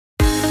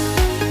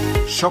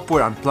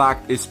Shopware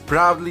Unplugged is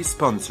proudly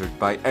sponsored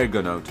by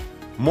Ergonaut,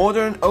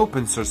 modern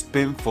open source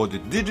PIM for the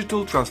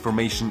digital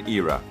transformation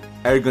era.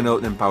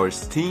 Ergonaut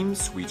empowers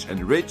teams which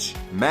enrich,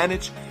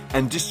 manage,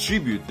 and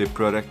distribute the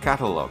product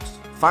catalogs.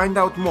 Find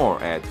out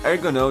more at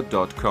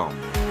ergonaut.com.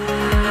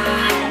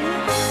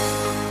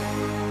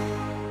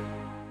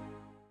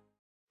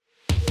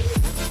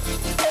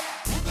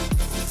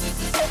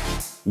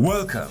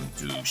 Welcome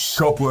to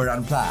Shopware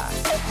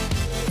Unplugged.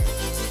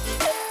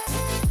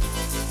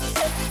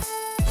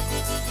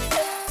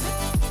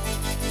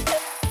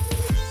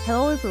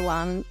 Hello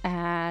everyone,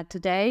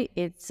 today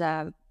it's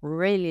a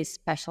really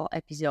special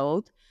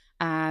episode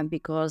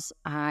because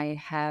I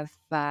have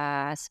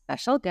a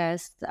special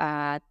guest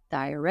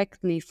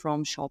directly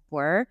from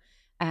Shopware.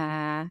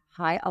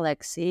 Hi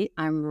Alexey,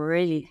 I'm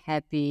really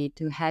happy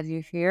to have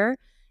you here,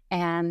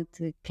 and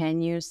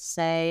can you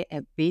say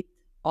a bit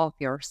of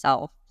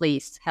yourself,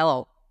 please?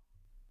 Hello.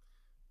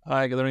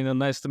 Hi Katarina,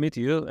 nice to meet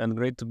you and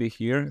great to be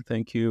here.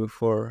 Thank you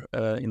for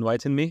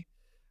inviting me.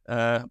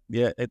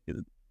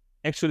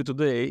 Actually,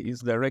 today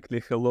is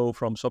directly hello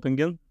from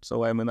Shoppingen.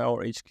 So I'm in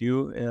our HQ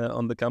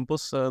on the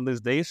campus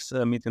these days,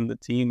 meeting the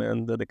team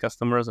and the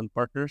customers and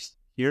partners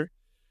here.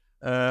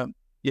 As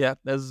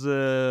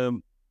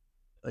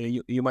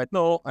you might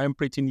know, I'm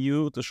pretty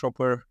new to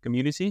Shopware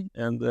community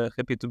and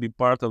happy to be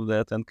part of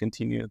that and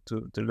continue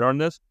to learn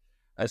this.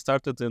 I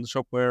started in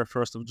Shopware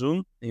 1st of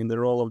June in the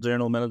role of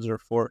General Manager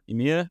for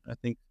EMEA. I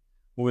think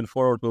moving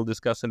forward, we'll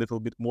discuss a little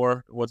bit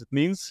more what it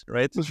means,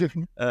 right?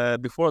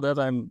 Before that,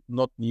 I'm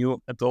not new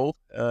at all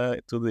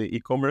to the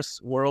e-commerce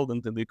world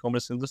and to the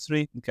e-commerce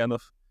industry. It kind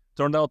of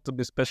turned out to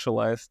be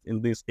specialized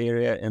in this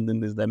area and in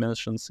this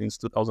dimension since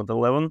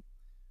 2011.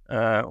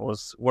 I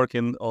was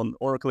working on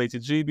Oracle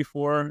ATG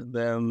before,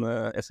 then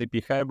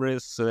SAP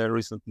Hybris,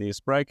 recently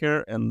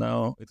Spryker, and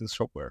now it is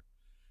Shopware.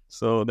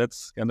 So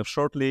that's kind of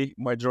shortly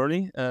my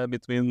journey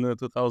between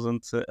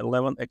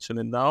 2011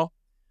 actually now.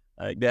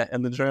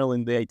 And in general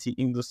in the IT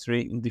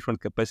industry in different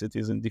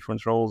capacities in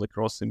different roles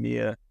across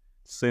EMEA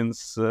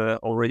since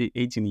already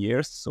 18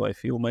 years. So I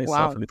feel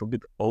myself a little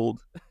bit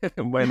old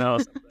by now.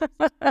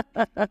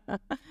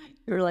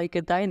 You're like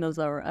a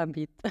dinosaur a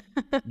bit.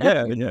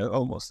 yeah,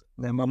 almost.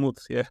 A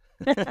mammoth, yeah.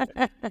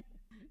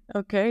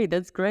 Okay,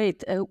 that's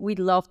great. We'd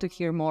love to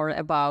hear more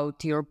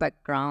about your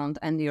background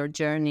and your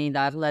journey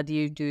that led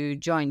you to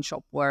join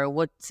Shopware.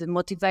 What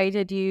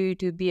motivated you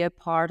to be a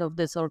part of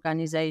this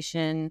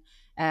organization?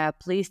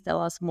 Please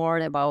tell us more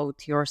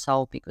about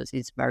yourself because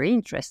it's very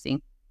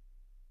interesting.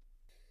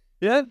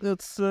 Yeah,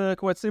 that's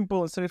quite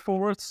simple and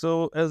straightforward.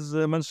 So as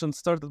mentioned,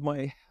 started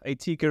my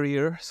IT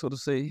career, so to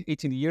say,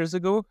 18 years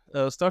ago.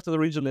 Started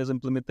originally as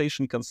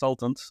implementation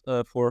consultant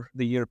for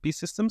the ERP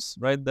systems,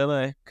 right? Then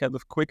I kind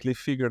of quickly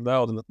figured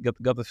out and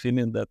got the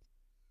feeling that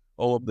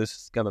all of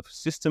this kind of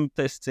system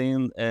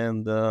testing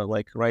and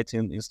like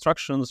writing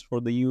instructions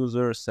for the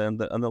users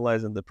and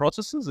analyzing the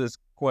processes is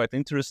quite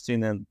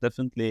interesting and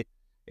definitely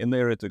an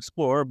area to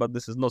explore, but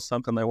this is not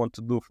something I want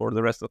to do for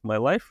the rest of my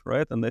life,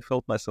 right? And I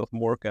felt myself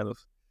more kind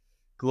of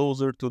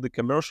closer to the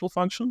commercial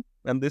function.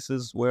 And this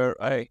is where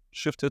I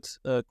shifted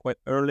quite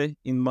early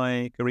in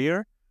my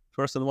career.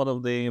 First in one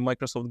of the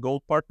Microsoft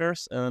Gold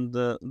partners, and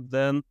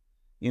then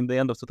in the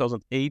end of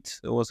 2008,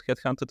 I was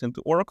headhunted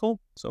into Oracle.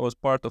 So I was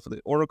part of the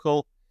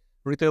Oracle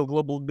Retail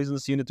Global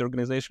Business Unit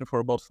organization for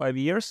about 5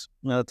 years,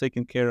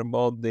 taking care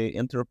about the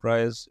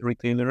enterprise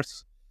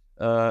retailers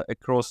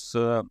across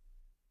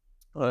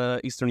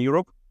Eastern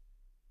Europe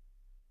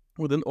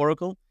within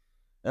Oracle.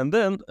 And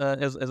then,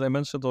 as I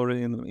mentioned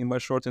already in my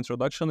short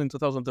introduction, in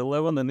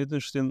 2011, an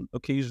interesting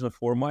occasion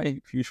for my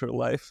future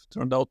life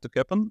turned out to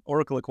happen.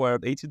 Oracle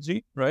acquired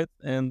ATG, right?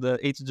 And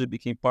ATG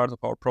became part of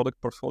our product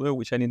portfolio,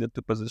 which I needed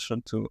to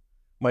position to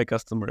my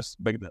customers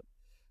back then.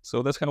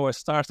 So that's how I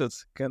started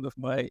kind of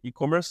my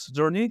e-commerce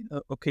journey,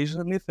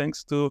 occasionally,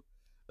 thanks to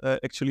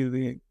actually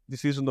the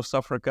decision of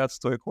Safra Katz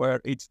to acquire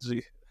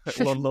ATG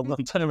a long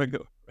time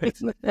ago, right?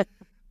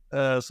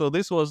 So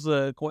this was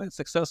quite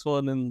successful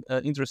and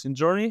an interesting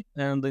journey.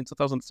 And in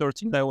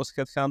 2013, I was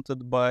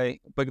headhunted by,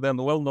 back then,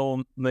 a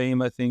well-known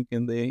name, I think,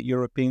 in the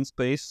European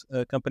space,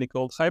 a company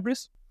called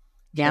Hybris.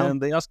 Yeah.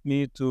 And they asked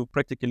me to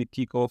practically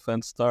kick off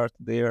and start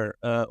their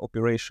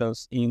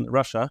operations in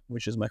Russia,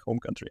 which is my home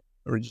country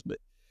originally.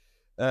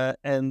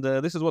 And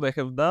this is what I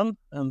have done.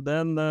 And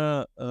then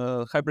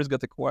Hybris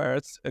got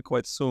acquired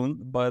quite soon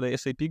by the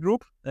SAP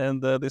group.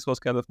 And this was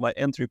kind of my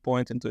entry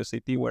point into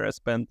SAP, where I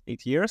spent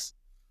 8 years.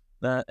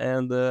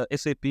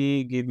 SAP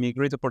gave me a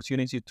great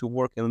opportunity to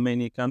work in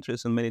many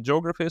countries and many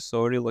geographies.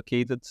 So I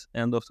relocated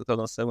end of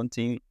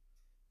 2017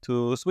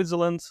 to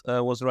Switzerland. I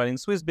was running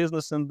Swiss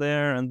business in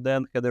there, and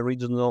then had a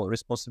regional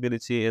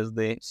responsibility as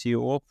the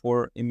CEO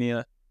for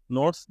Emea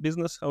North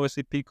business, how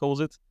SAP calls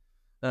it,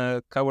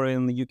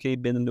 covering the UK,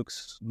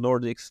 Benelux,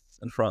 Nordics,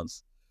 and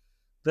France.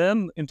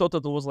 Then in total,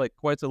 it was like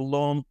quite a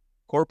long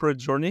corporate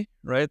journey,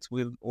 right,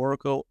 with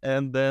Oracle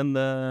and then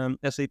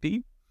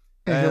SAP.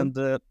 Mm-hmm.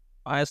 And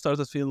I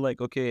started feeling like,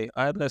 okay,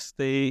 either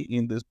stay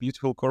in this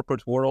beautiful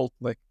corporate world,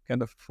 like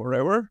kind of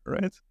forever,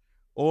 right?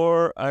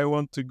 or I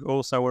want to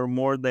go somewhere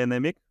more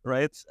dynamic,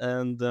 right?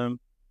 And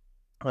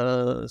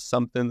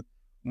something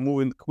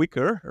moving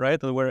quicker,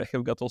 right? And where I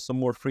have got also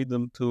more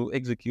freedom to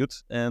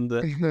execute and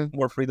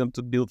more freedom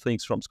to build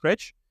things from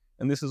scratch.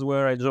 And this is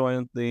where I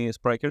joined the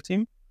Spryker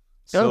team.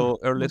 So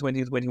early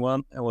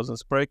 2021, I was in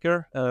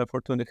Spryker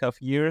for 2.5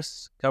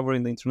 years,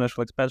 covering the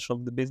international expansion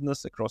of the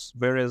business across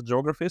various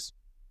geographies,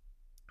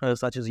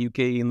 such as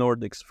UK,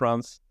 Nordics,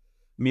 France,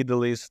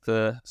 Middle East,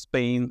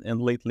 Spain,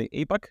 and lately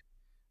Apac.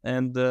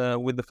 And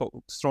with the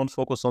strong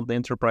focus on the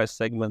enterprise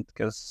segment,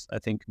 because I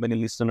think many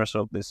listeners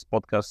of this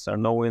podcast are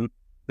knowing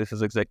this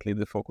is exactly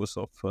the focus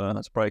of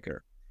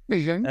Spryker.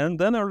 And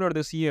then earlier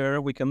this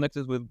year, we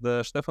connected with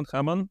Stefan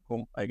Hamann,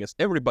 whom I guess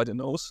everybody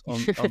knows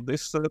on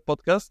this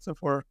podcast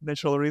for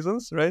natural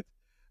reasons, right?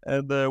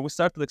 And we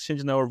started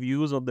exchanging our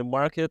views on the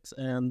market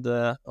and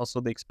also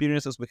the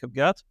experiences we have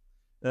got.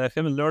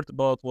 Having learned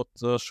about what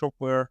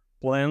Shopware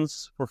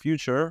plans for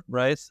future,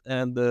 right?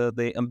 And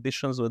the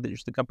ambitions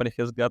which the company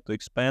has got to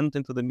expand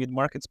into the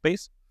mid-market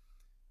space.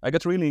 I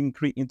got really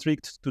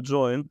intrigued to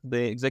join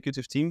the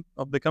executive team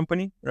of the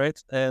company, right?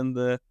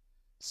 And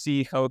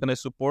see how can I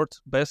support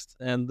best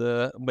and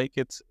make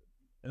it,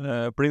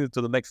 bring it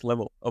to the next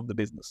level of the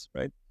business,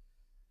 right?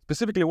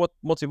 Specifically, what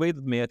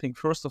motivated me, I think,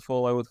 first of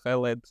all, I would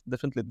highlight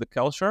definitely the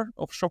culture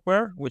of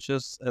Shopware, which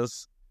is,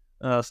 as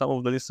some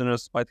of the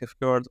listeners might have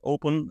heard,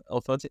 open,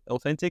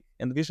 authentic,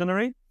 and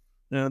visionary.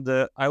 And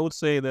I would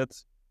say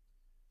that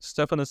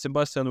Stefan and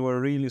Sebastian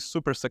were really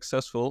super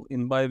successful,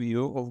 in my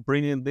view, of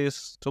bringing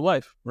this to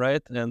life,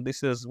 right? And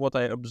this is what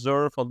I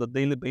observe on the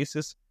daily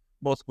basis,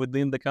 both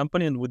within the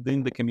company and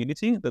within the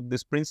community, that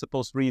these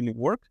principles really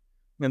work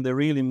and they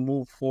really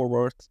move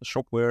forward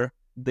Shopware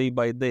day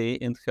by day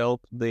and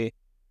help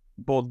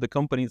both the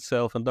company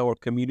itself and our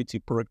community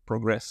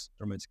progress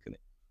dramatically.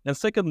 And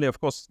secondly, of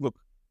course, look,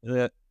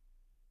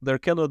 there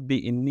cannot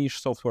be a niche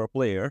software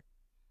player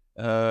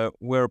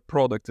where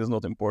product is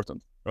not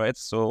important, right?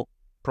 So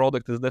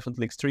product is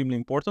definitely extremely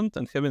important,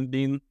 and having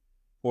been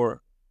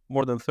for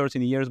more than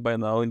 13 years by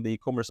now in the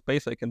e-commerce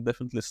space, I can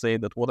definitely say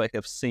that what I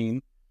have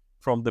seen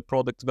from the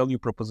product value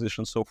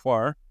proposition so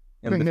far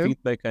and the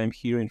feedback I'm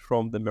hearing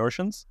from the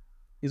merchants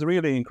is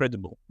really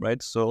incredible,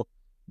 right? So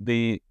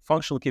the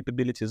functional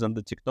capabilities and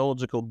the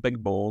technological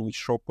backbone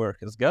which Shopware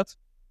has got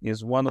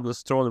is one of the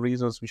strong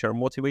reasons which are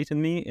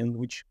motivating me and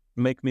which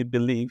make me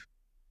believe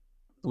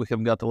we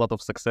have got a lot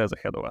of success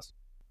ahead of us.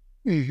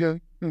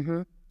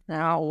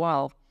 Oh,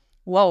 wow.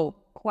 Wow,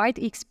 quite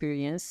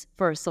experience,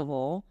 first of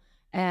all.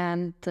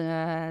 And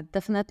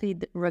definitely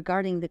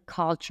regarding the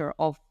culture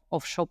of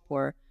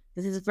Shopware,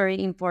 this is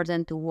very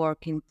important to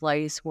work in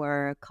place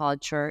where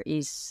culture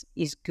is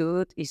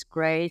good, is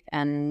great,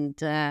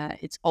 and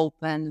it's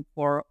open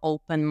for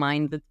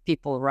open-minded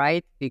people,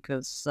 right?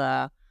 Because,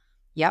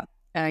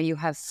 you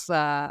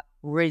have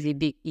really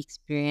big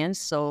experience.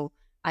 So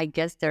I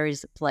guess there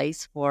is a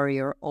place for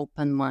your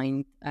open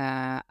mind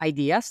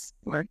ideas.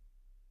 Right?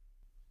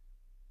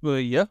 Well,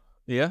 yeah.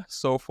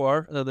 So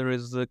far, there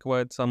is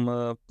quite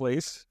some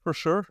place for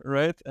sure,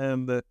 right?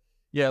 And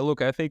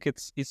look, I think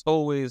it's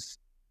always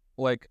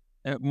like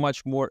a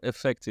much more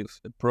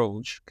effective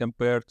approach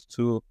compared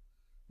to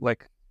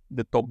like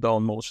the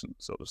top-down motion,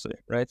 so to say,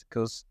 right?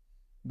 Because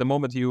the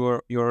moment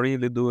you're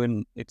really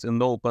doing it in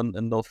an open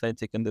and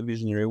authentic and a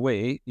visionary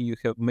way, you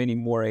have many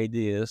more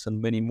ideas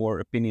and many more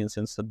opinions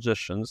and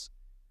suggestions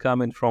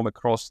coming from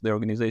across the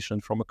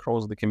organization, from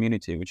across the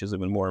community, which is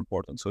even more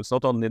important. So it's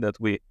not only that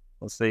we,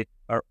 let's say,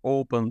 are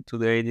open to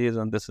the ideas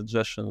and the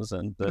suggestions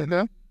and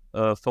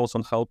thoughts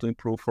on how to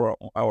improve for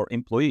our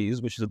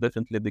employees, which is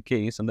definitely the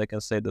case. And I can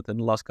say that in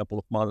the last couple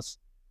of months,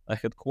 I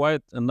had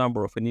quite a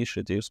number of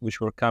initiatives which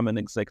were coming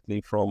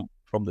exactly from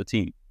the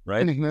team,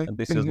 right? And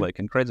this is like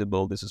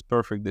incredible. This is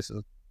perfect. This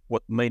is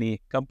what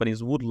many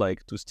companies would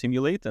like to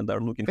stimulate and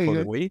are looking for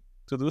a way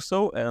to do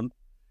so. And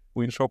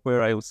we in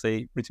Shopware, I would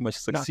say, pretty much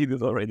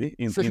succeeded already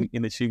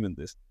in achieving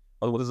this.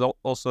 But what is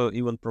also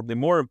even probably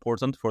more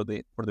important for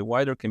the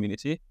wider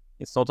community,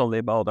 it's not only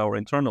about our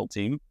internal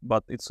team,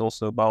 but it's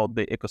also about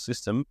the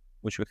ecosystem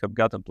which we have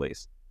got in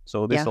place.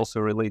 So this also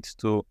relates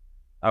to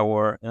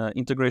our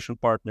integration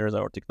partners,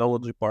 our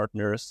technology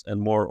partners, and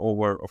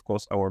moreover, of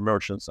course, our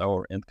merchants,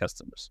 our end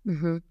customers.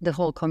 The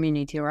whole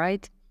community,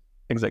 right?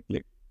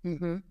 Exactly.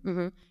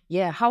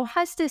 Yeah. How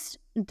has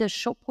the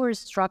Shopware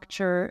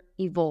structure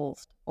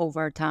evolved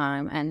over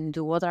time, and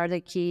what are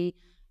the key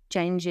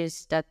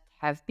changes that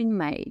have been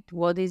made?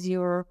 What is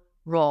your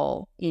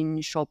role in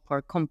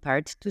Shopware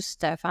compared to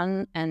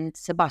Stefan and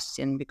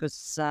Sebastian?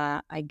 Because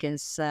I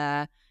guess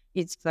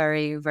it's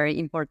very, very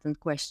important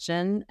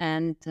question.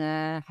 And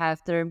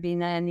have there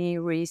been any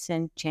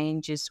recent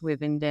changes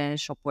within the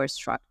Shopware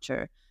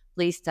structure?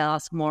 Please tell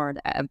us more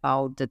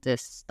about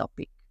this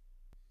topic.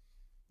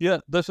 Yeah,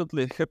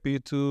 definitely happy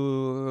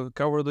to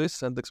cover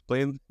this and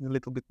explain in a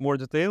little bit more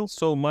detail.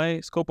 So my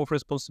scope of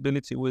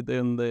responsibility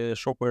within the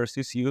Shopware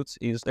C-suite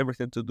is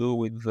everything to do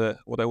with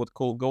what I would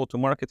call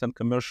go-to-market and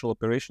commercial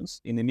operations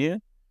in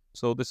EMEA.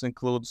 So this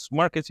includes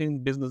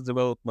marketing, business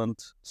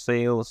development,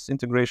 sales,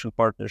 integration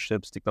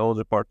partnerships,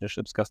 technology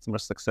partnerships, customer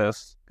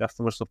success,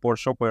 customer support,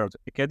 Shopware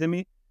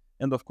Academy,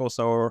 and of course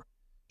our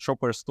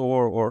Shopware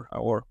store or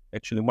our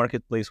actually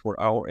marketplace for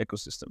our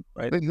ecosystem,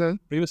 right? Mm-hmm.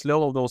 Previously,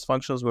 all of those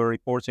functions were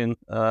reporting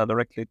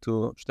directly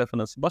to Stefan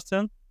and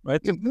Sebastian,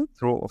 right? Mm-hmm.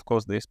 Through, of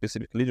course, the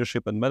specific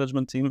leadership and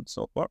management team,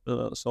 so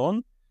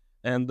on.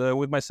 And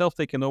with myself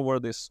taking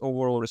over this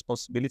overall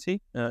responsibility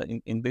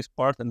in this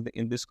part and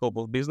in this scope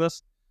of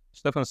business,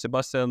 Stefan and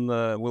Sebastian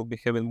will be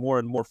having more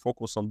and more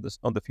focus on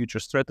the future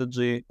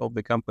strategy of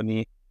the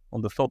company,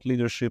 on the thought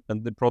leadership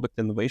and the product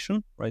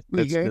innovation, right?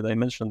 That's the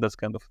dimension. That's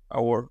kind of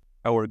our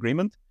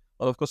agreement.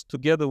 But of course,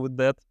 together with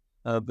that,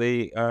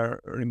 they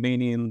are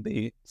remaining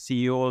the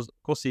CEOs,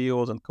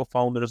 co-CEOs, and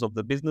co-founders of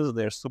the business.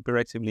 They're super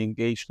actively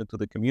engaged into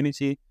the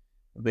community.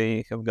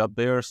 They have got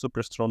their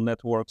super strong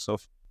networks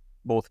of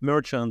both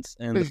merchants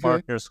and the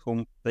partners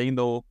whom they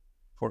know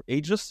for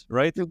ages,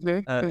 right?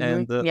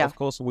 Of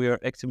course, we are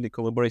actively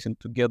collaborating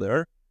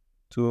together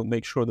to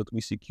make sure that we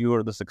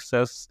secure the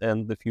success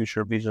and the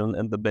future vision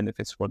and the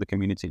benefits for the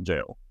community in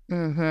general.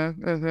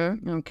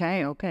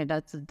 Okay,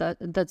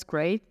 that's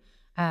great.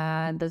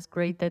 That's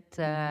great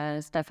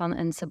that Stefan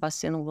and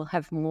Sebastian will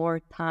have more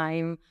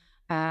time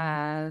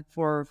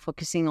for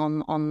focusing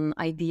on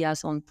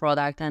ideas, on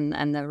product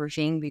and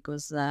everything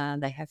because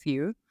they have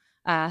you.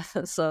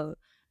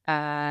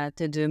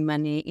 To do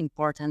many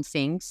important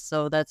things.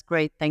 So that's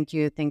great. Thank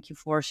you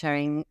for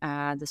sharing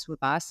this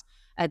with us.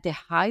 The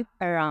hype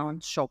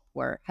around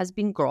Shopware has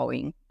been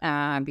growing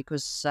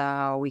because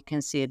we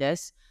can see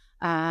this.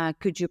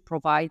 Could you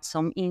provide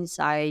some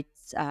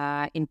insights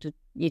into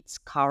its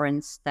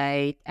current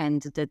state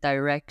and the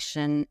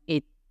direction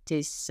it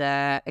is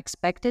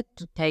expected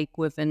to take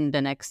within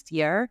the next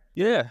year?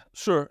 Yeah,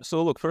 sure.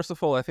 So look, first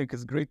of all, I think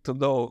it's great to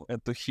know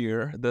and to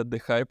hear that the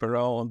hype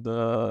around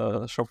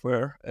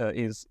Shopware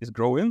is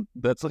growing.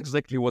 That's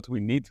exactly what we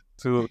need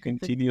to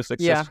continue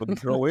successfully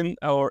growing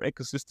our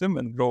ecosystem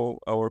and grow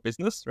our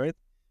business, right?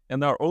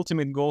 And our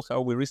ultimate goal,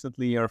 how we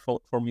recently are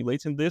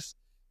formulating this,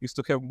 is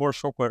to have more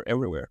Shopware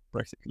everywhere,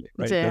 practically,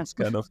 right? That's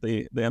kind of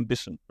the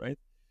ambition, right?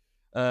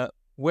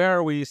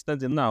 Where we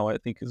standing now, I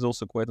think, is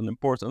also quite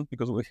important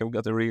because we have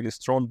got a really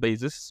strong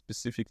basis,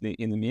 specifically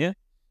in EMEA.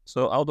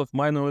 So out of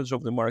my knowledge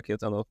of the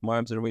market and of my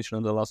observation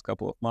in the last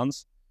couple of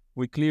months,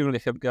 we clearly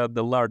have got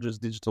the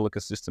largest digital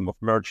ecosystem of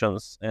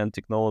merchants and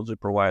technology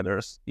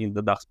providers in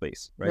the DACH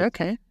space, right?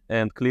 Okay.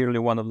 And clearly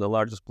one of the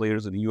largest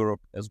players in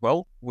Europe as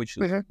well, which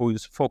is who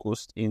is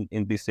focused in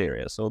this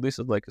area. So this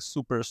is like a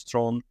super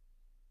strong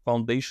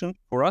foundation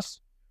for us.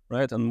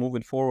 Right, and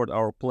moving forward,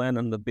 our plan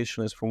and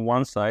ambition is from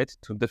one side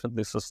to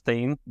definitely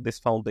sustain this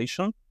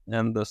foundation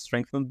and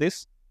strengthen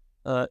this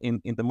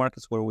in the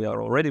markets where we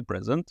are already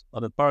present,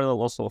 but in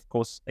parallel also, of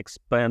course,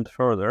 expand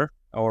further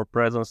our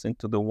presence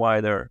into the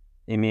wider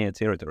EMEA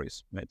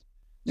territories, right?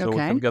 So we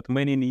have got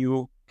many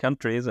new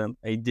countries and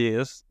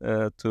ideas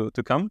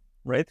to come,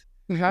 right?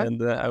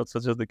 And I would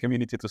suggest the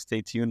community to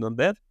stay tuned on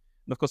that.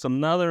 And of course,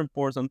 another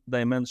important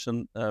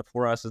dimension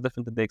for us is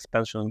definitely the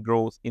expansion and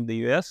growth in the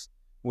US,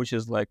 which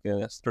is like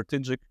a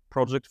strategic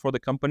project for the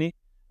company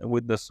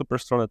with the super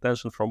strong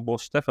attention from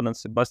both Stefan and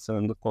Sebastian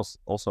and, of course,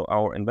 also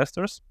our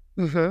investors.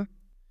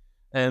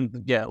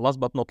 And yeah, last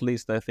but not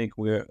least, I think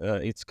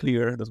it's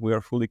clear that we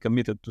are fully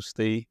committed to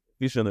stay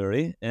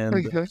visionary and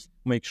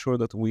make sure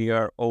that we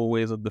are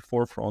always at the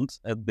forefront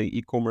at the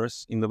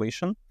e-commerce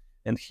innovation.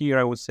 And here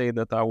I would say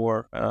that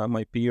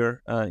my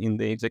peer in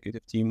the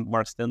executive team,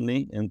 Mark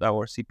Stanley, and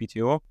our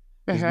CPTO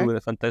is doing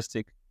a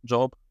fantastic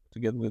job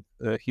together with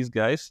his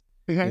guys.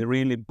 And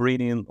really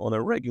bringing on a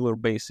regular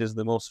basis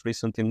the most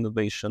recent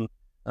innovation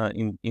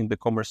in the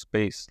commerce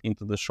space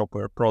into the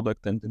Shopware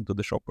product and into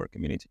the Shopware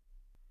community.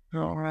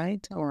 All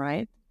right.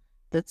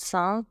 That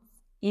sounds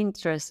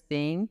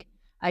interesting.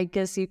 I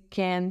guess you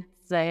can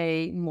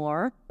say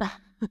more.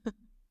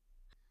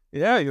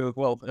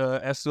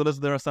 As soon as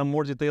there are some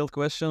more detailed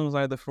questions,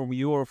 either from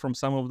you or from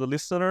some of the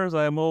listeners,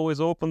 I am always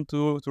open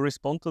to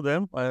respond to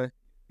them.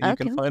 You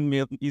can find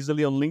me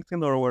easily on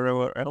LinkedIn or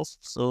wherever else.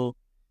 So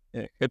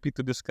happy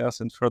to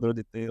discuss in further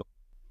detail.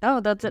 Oh,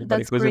 that's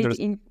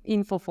great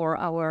info for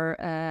our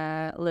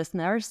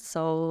listeners.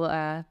 So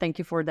thank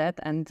you for that.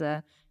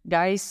 And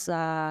guys,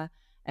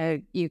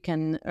 you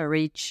can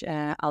reach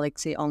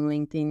Alexey on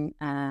LinkedIn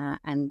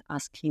and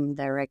ask him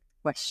direct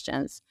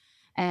questions.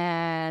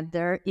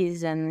 There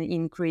is an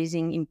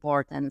increasing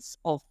importance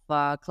of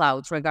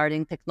clouds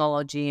regarding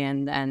technology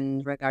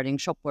and regarding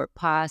Shopware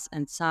PaaS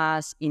and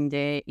SaaS in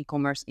the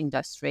e-commerce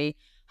industry.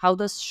 How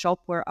does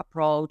Shopware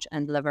approach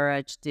and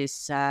leverage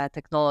these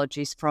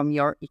technologies from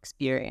your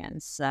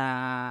experience?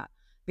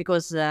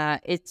 Because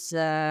it's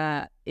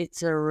a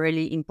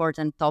really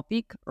important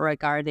topic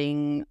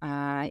regarding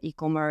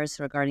e-commerce,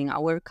 regarding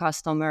our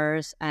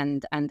customers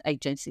and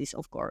agencies,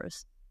 of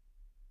course.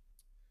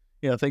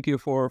 Yeah, thank you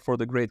for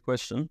the great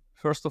question.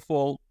 First of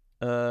all,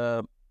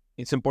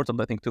 it's important,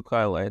 I think, to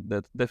highlight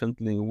that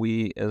definitely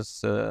we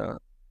as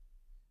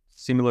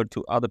similar to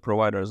other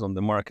providers on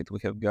the market, we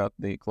have got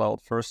the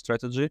cloud-first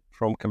strategy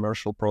from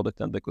commercial product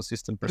and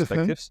ecosystem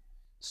perspectives.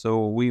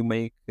 So we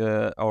make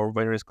our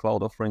various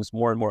cloud offerings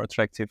more and more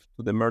attractive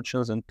to the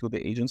merchants and to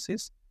the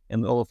agencies.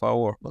 And all of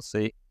our, let's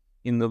say,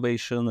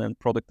 innovation and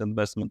product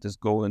investment is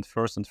going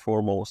first and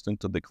foremost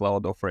into the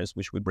cloud offerings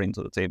which we bring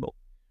to the table.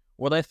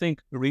 What I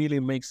think really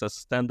makes us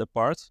stand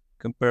apart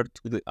compared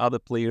to the other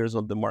players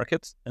on the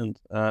market and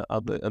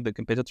other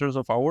competitors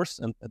of ours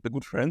and the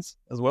good friends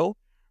as well,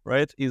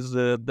 right, is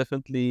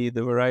definitely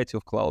the variety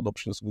of cloud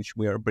options which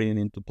we are bringing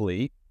into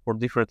play for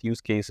different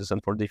use cases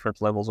and for different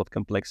levels of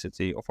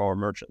complexity of our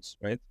merchants,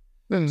 right?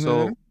 So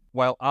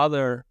while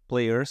other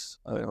players,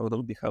 I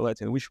will be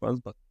highlighting which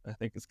ones, but I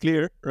think it's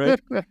clear, right,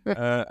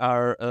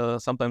 are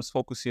sometimes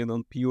focusing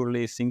on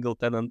purely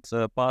single-tenant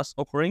PaaS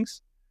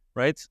offerings,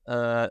 right?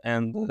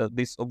 And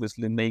this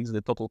obviously makes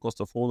the total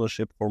cost of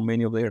ownership for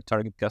many of their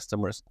target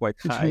customers quite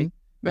high.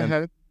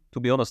 And to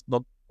be honest,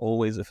 not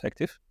always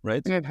effective,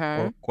 right?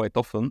 Or quite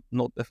often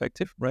not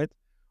effective, right?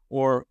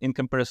 Or in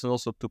comparison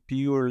also to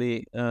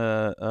purely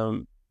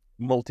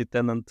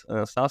multi-tenant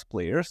SaaS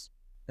players,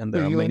 and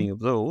there are many of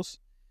those,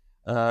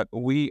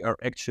 we are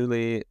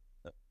actually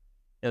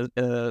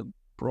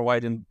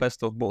providing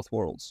best of both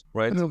worlds,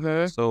 right?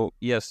 So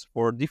yes,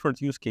 for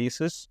different use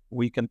cases,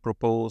 we can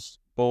propose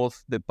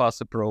both the PaaS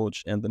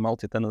approach and the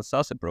multi-tenant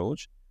SaaS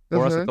approach.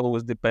 For us, it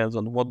always depends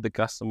on what the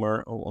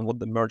customer, on what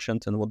the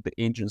merchant and what the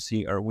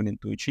agency are willing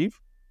to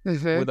achieve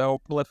with our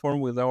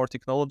platform, with our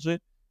technology,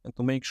 and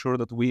to make sure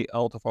that we,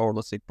 out of our,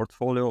 let's say,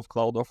 portfolio of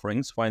cloud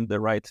offerings, find the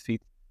right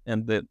fit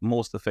and the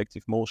most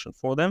effective motion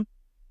for them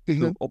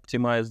to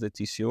optimize the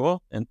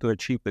TCO and to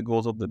achieve the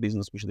goals of the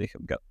business which they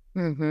have got.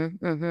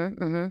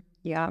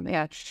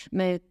 Yeah.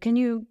 Can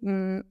you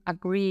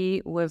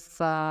agree with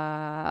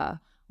the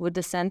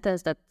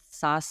sentence that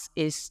SaaS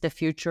is the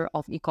future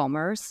of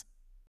e-commerce?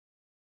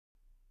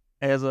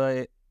 As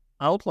I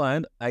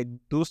outlined, I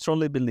do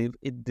strongly believe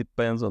it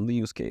depends on the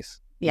use case.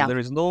 Yeah. There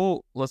is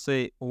no, let's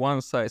say,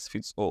 one size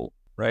fits all,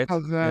 right?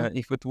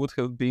 If it would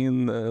have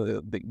been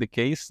the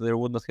case, there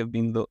would not have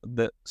been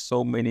the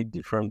so many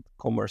different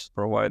commerce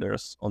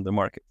providers on the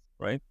market,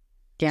 right?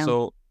 Yeah.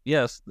 So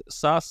yes,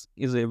 SaaS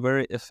is a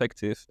very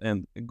effective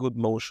and good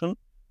motion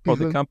for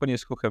the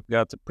companies who have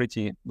got a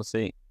pretty, let's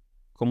say,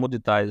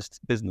 commoditized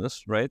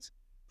business, right?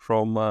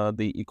 From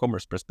the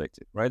e-commerce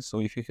perspective, right? So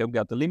if you have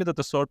got a limited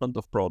assortment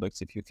of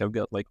products, if you have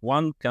got like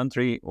one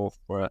country of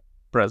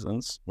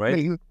presence,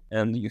 right?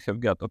 And you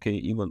have got,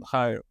 even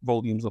higher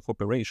volumes of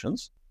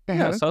operations,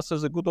 yeah, SaaS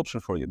is a good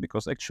option for you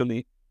because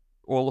actually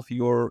all of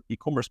your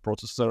e-commerce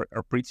processes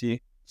are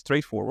pretty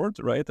straightforward,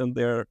 right? And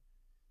they're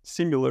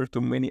similar to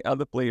many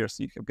other players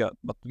you have got.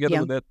 But together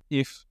with that,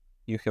 if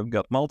you have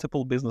got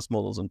multiple business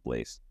models in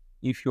place,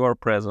 if you are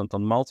present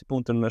on multiple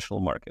international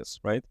markets,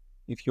 right?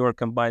 If you are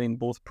combining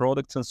both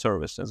products and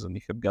services and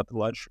you have got a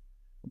large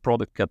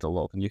product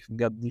catalog and you have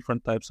got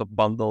different types of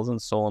bundles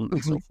and so on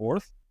and so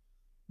forth,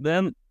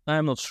 then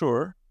I'm not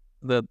sure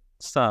that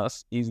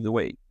SaaS is the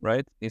way,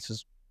 right?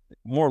 It's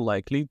more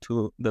likely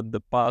that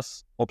the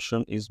PaaS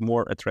option is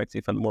more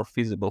attractive and more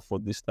feasible for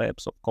these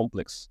types of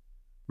complex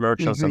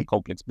merchants and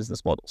complex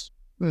business models.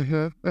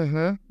 Well,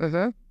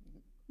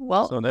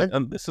 so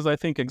and this is, I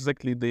think,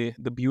 exactly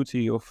the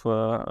beauty of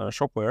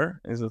Shopware,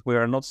 is that we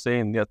are not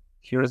saying that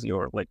here's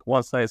your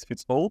one size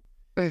fits all.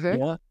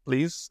 Yeah,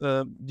 please,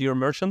 dear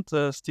merchant,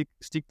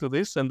 stick to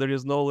this, and there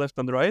is no left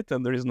and right,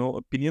 and there is no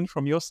opinion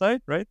from your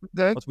side, right?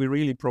 But we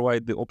really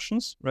provide the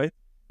options, right?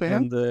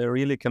 And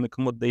really can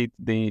accommodate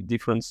the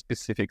different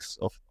specifics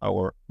of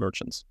our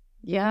merchants.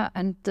 Yeah,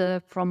 and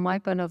from my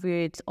point of view,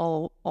 it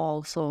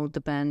also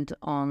depends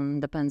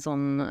on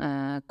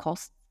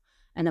cost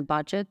and a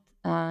budget,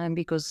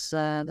 because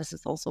this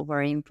is also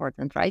very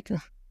important, right?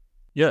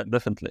 Yeah,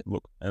 definitely.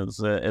 Look,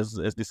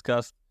 as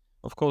discussed,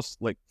 of course,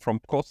 from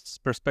costs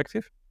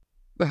perspective,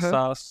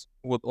 SaaS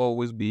would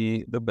always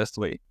be the best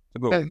way to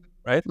go,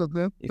 right?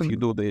 If you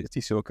do the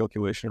TCO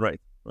calculation right?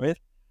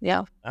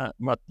 Yeah.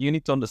 But you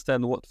need to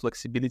understand what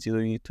flexibility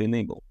you need to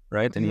enable,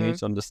 right? And you need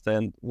to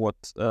understand what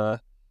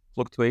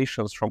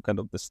fluctuations from kind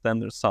of the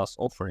standard SaaS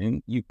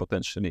offering you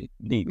potentially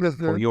need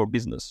for your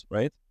business,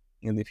 right?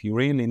 And if you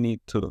really need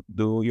to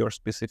do your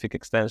specific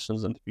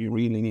extensions, and if you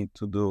really need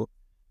to do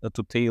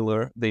to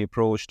tailor the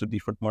approach to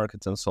different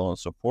markets and so on and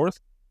so forth,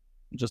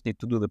 you just need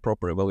to do the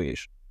proper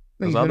evaluation.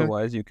 Because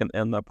otherwise you can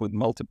end up with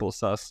multiple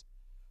SaaS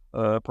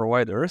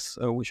providers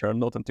which are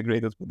not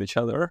integrated with each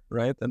other,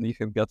 right? And you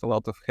have got a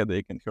lot of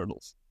headache and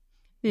hurdles.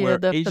 Yeah, where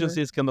definitely.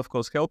 Agencies can, of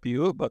course, help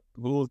you, but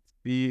will it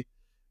be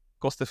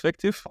cost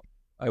effective?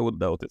 I would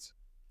doubt it.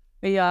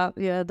 Yeah,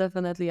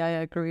 definitely. I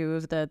agree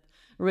with that.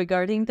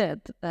 Regarding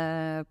that,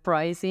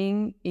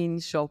 pricing in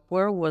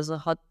Shopware was a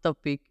hot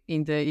topic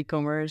in the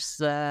e-commerce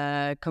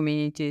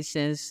community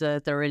since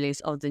the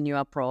release of the new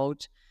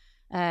approach.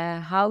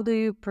 How do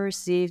you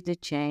perceive the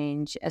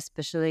change,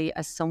 especially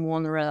as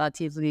someone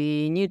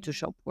relatively new to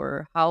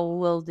Shopware? How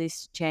will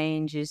these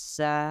changes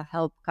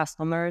help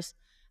customers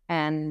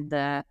and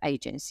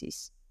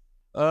agencies?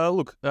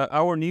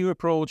 Our new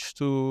approach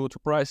to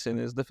pricing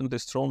is definitely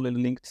strongly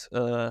linked,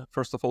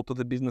 first of all, to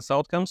the business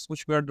outcomes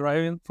which we are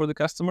driving for the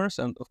customers.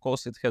 And of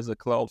course, it has a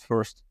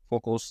cloud-first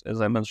focus,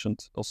 as I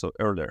mentioned also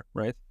earlier,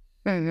 right?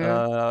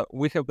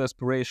 We have the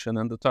aspiration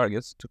and the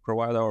targets to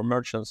provide our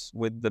merchants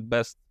with the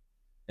best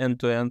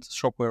end-to-end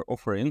Shopware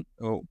offering,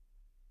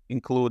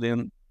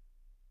 including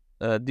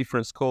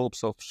different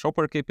scopes of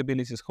Shopware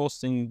capabilities,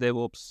 hosting,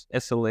 DevOps,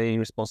 SLA,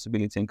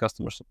 responsibility, and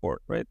customer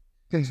support, right?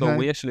 So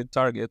we actually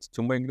target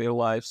to make the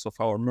lives of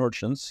our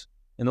merchants,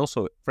 and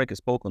also, frankly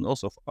spoken,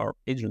 also of our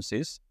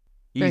agencies,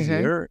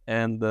 easier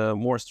and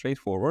more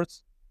straightforward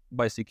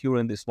by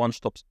securing this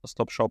one-stop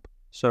shop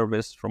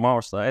service from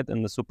our side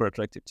and the super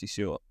attractive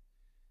TCO.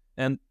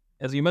 And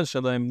as you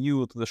mentioned, I'm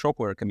new to the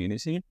Shopware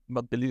community,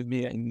 but believe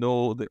me, I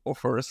know the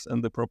offers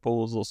and the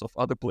proposals of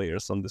other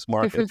players on this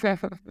market.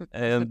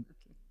 And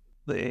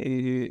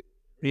the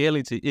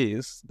reality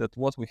is that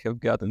what we have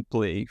got in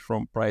play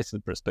from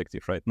pricing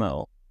perspective right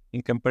now,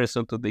 in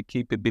comparison to the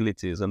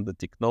capabilities and the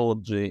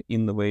technology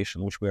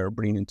innovation which we are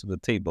bringing to the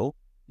table,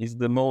 is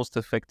the most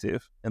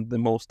effective and the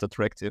most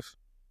attractive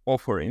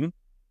offering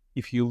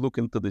if you look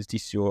into the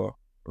TCO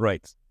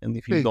right, and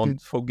if you don't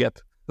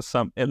forget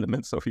some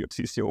elements of your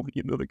TCO when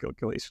you do the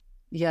calculation.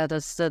 Yeah,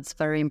 that's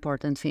very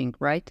important thing,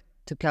 right?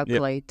 To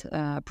calculate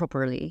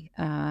properly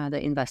the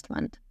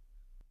investment.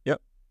 Yeah,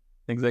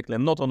 exactly.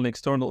 And not only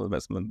external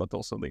investment, but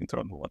also the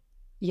internal one.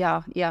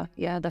 Yeah,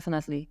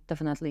 definitely.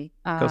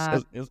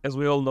 Because as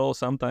we all know,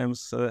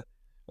 sometimes the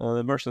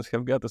merchants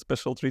have got a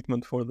special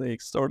treatment for the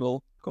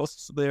external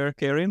costs they are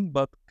carrying,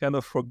 but kind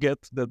of forget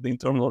that the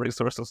internal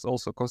resources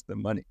also cost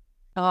them money.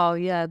 Oh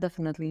yeah,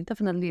 definitely.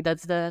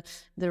 That's the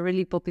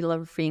really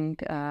popular thing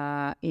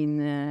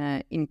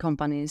in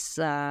companies.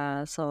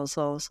 So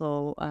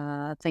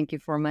thank you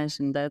for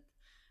mentioning that.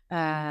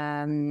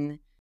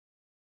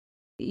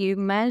 You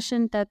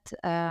mentioned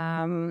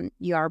that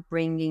you are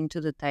bringing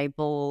to the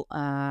table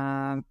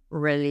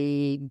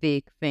really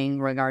big thing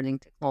regarding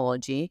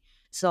technology.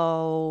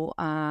 So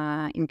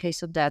in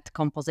case of that,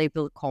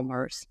 composable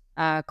commerce.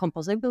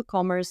 Composable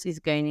commerce is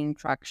gaining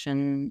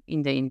traction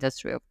in the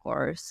industry, of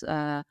course.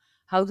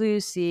 How do you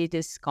see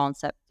this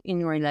concept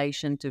in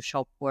relation to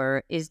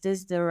Shopware? Is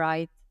this the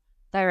right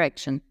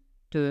direction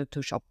to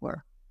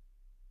Shopware?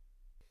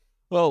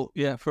 Well,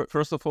 yeah.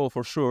 First of all,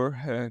 for sure,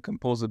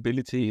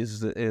 composability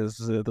is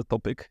the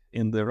topic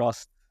in the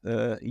last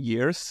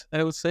years,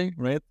 I would say,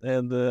 right?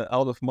 And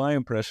out of my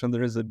impression,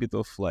 there is a bit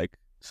of like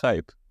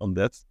hype on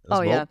that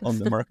as on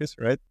the markets,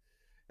 right?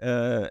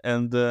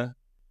 And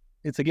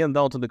it's again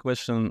down to the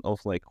question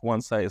of like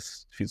one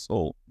size fits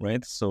all,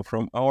 right? So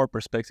from our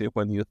perspective,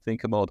 when you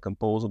think about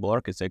composable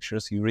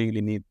architectures, you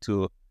really need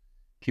to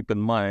keep in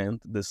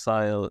mind the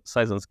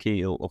size and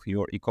scale of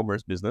your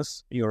e-commerce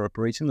business you're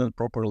operating and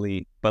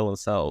properly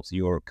balance out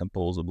your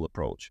composable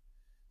approach.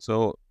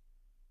 So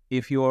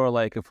if you are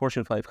like a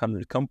Fortune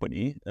 500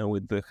 company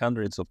with the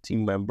hundreds of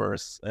team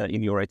members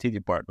in your IT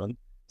department,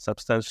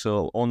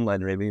 substantial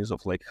online revenues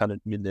of like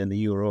 100 million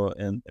euro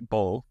and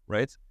above,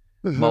 right?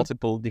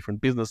 Multiple different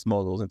business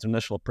models,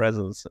 international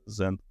presence,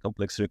 and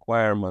complex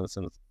requirements,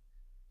 and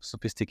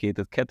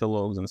sophisticated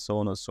catalogs, and so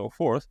on and so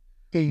forth.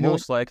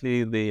 Most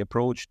likely, the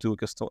approach to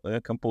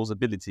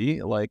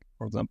composability, like,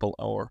 for example,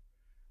 our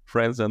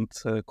friends and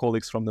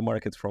colleagues from the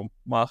market from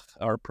Mach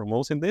are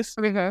promoting this,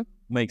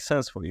 makes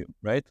sense for you,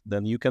 right?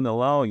 Then you can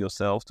allow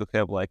yourself to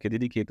have like a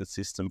dedicated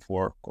system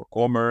for core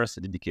commerce,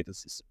 a dedicated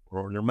system for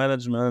order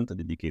management, a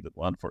dedicated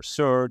one for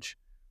search,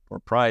 for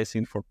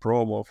pricing, for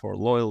promo, for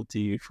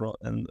loyalty,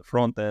 and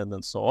front end,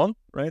 and so on,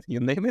 right? You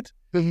name it.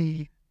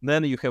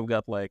 Then you have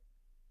got like,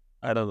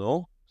 I don't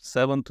know,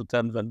 7 to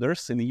 10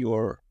 vendors in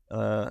your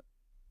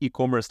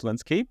e-commerce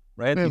landscape,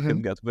 right? You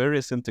have got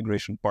various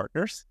integration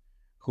partners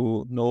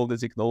who know the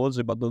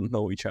technology but don't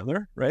know each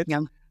other, right?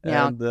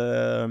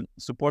 And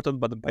supported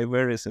by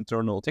various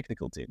internal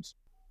technical teams.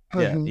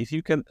 Yeah, if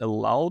you can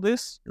allow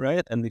this,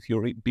 right, and if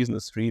your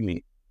business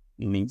really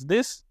needs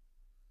this,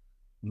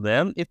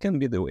 then it can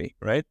be the way,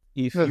 right?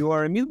 If you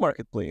are a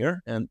mid-market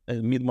player, and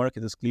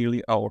mid-market is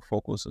clearly our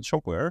focus on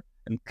Shopware,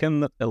 and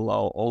cannot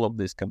allow all of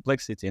this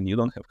complexity, and you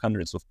don't have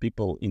hundreds of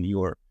people in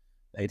your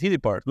IT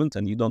department,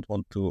 and you don't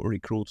want to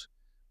recruit,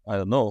 I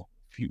don't know,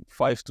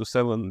 5 to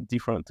 7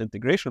 different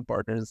integration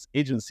partners,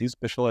 agencies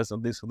specialized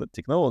on this or that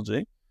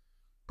technology,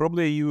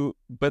 probably you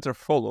better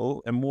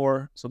follow a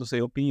more, so to say,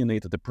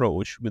 opinionated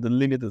approach with a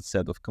limited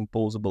set of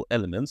composable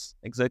elements,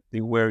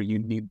 exactly where you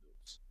need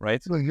those,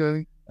 right?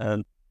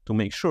 And to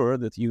make sure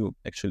that you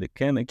actually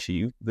can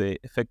achieve the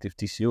effective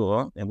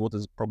TCO, and what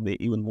is probably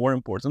even more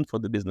important for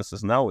the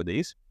businesses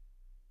nowadays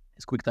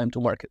is quick time to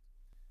market.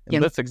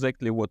 And that's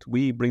exactly what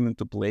we bring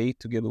into play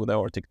together with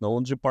our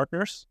technology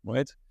partners,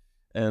 right?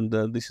 And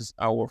this is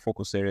our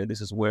focus area. This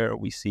is where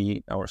we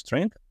see our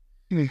strength.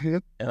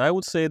 And I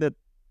would say that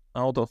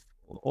out of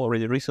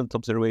already recent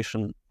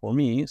observation for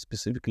me,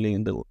 specifically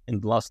in the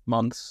last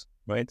months,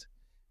 right,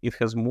 it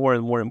has more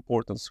and more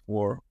importance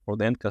for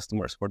the end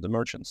customers, for the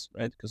merchants,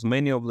 right? Because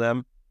many of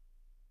them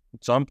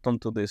jumped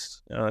onto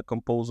this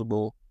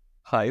composable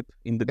hype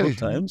in the good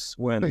times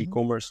when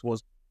e-commerce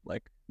was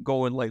like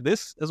going like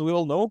this, as we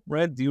all know,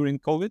 right, during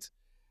COVID.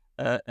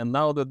 And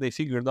now that they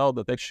figured out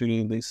that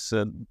actually this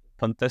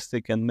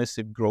fantastic and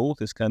massive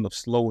growth is kind of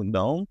slowing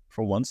down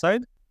from one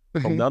side,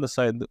 from the other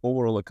side, the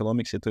overall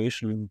economic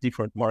situation in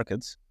different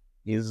markets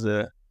is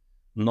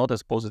not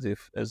as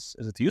positive as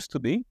it used to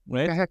be,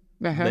 right?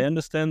 They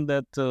understand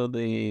that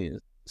the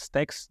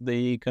stacks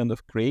they kind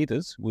of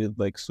created with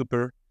like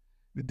super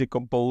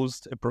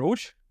decomposed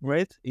approach,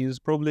 right, is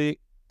probably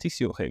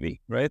TCO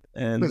heavy, right?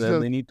 And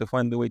they need to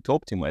find a way to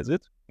optimize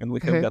it. And we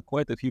have got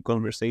quite a few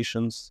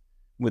conversations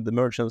with the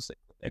merchants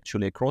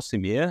actually across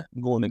EMEA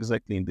going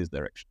exactly in this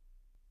direction.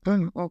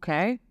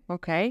 Okay.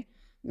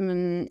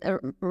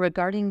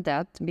 Regarding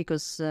that,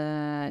 because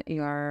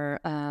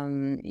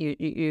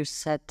you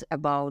said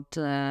about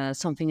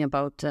something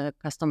about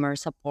customer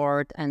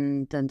support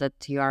and that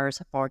you are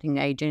supporting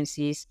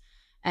agencies,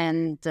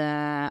 and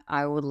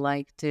I would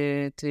like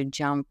to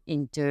jump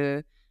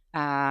into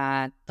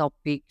a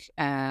topic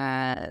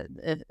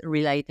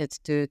related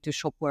to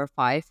Shopware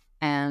 5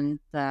 and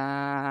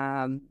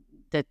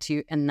that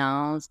you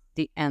announced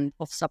the end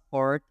of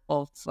support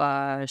of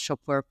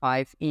Shopware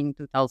 5 in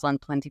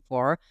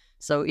 2024.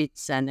 So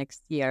it's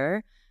next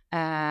year,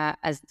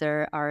 as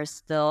there are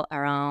still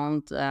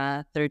around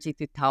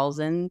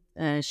 32,000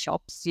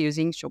 shops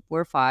using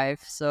Shopware 5.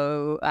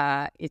 So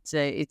it's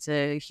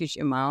a huge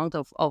amount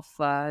of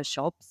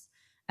shops.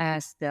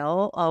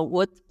 Still,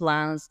 what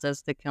plans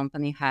does the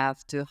company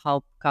have to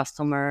help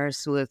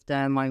customers with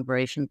the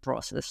migration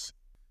process?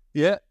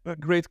 Yeah, a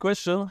great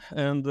question.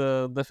 And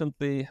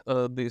definitely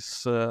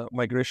this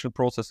migration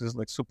process is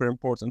like super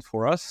important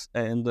for us.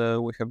 And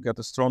we have got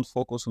a strong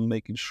focus on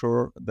making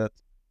sure that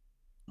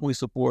we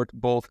support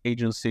both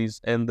agencies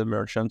and the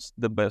merchants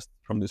the best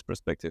from this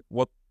perspective.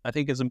 What I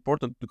think is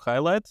important to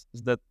highlight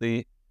is that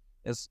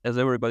as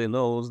everybody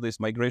knows, this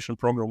migration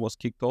program was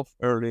kicked off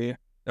earlier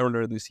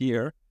this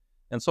year.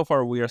 And so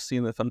far we are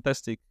seeing a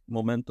fantastic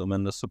momentum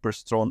and a super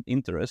strong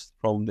interest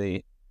from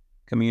the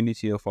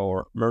community of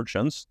our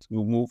merchants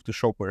to move to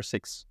Shopware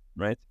 6,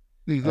 right?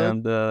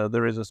 And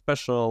there is a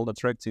special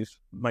attractive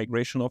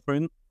migration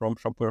offering from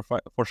Shopware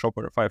 5 for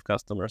Shopware 5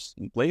 customers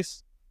in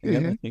place,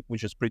 again, I think,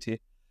 which is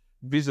pretty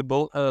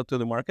visible to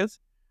the market.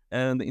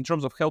 And in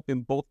terms of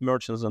helping both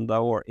merchants and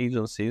our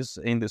agencies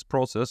in this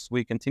process,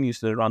 we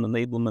continuously run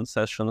enablement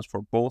sessions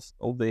for both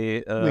of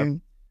the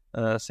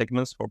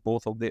segments, for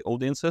both of the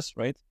audiences,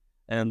 right?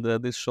 And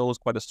this shows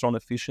quite a strong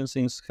efficiency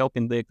in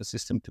helping the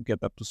ecosystem to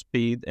get up to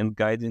speed and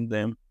guiding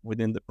them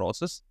within the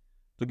process.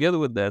 Together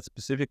with that,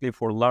 specifically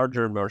for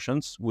larger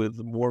merchants with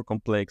more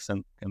complex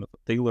and kind of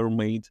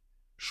tailor-made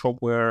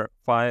Shopware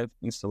 5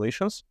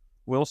 installations,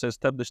 we also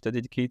established a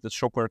dedicated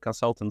Shopware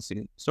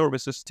consultancy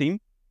services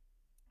team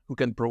who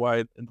can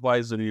provide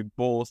advisory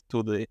both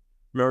to the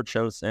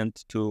merchants and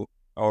to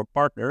our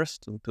partners,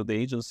 to the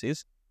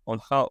agencies, on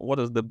what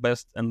is the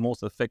best and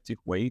most effective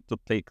way to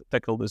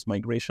tackle this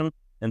migration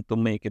and to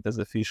make it as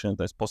efficient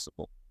as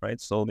possible,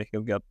 right? So they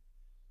have got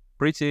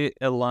pretty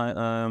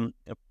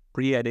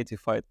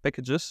pre-identified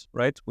packages,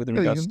 right, with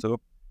regards to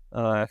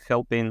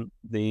helping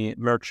the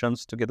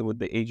merchants together with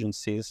the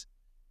agencies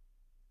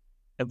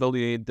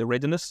evaluate the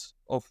readiness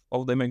of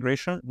the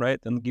migration,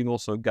 right, and give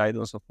also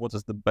guidance of what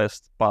is the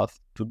best path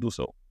to do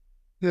so.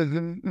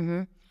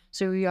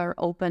 So we are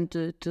open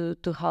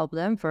to help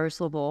them,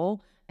 first of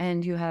all,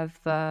 and you have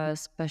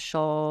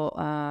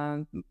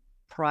special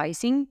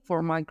pricing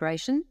for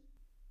migration?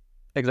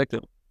 Exactly.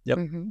 Yep.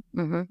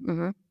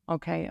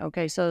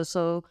 Okay.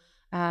 So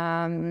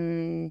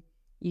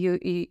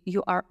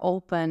you are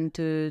open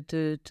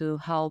to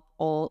help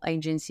all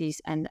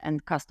agencies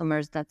and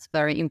customers. That's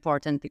very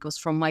important, because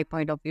from my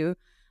point of view,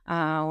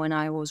 when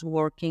I was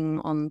working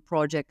on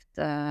project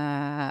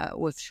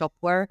with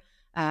Shopware,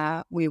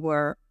 we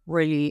were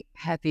really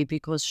happy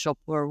because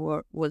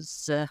Shopware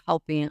was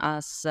helping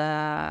us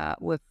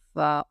with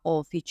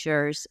all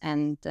features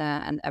and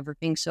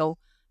everything. So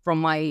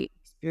from my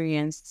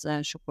experience,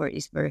 Shopware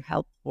is very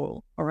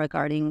helpful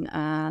regarding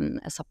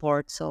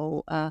support.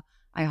 So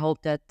I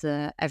hope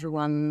that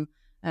everyone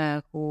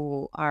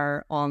who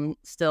are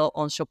still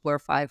on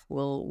Shopware 5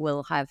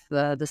 will have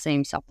the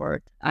same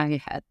support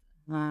I had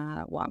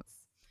once.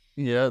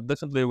 Yeah,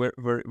 definitely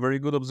very, very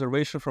good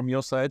observation from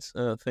your side.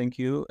 Thank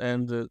you.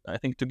 And I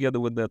think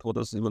together with that, what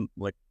is even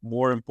like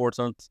more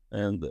important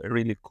and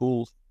really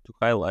cool to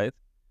highlight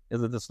is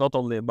that it's not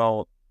only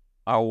about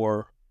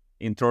our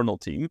internal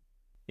team,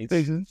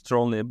 it's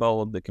strongly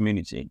about the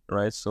community,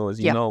 right? So as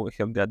you know, we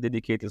have got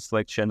dedicated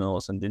Slack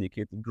channels and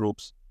dedicated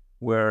groups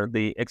where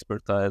the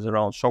expertise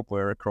around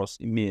Shopware across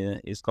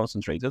EMEA is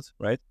concentrated,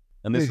 right?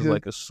 And this is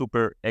like a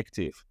super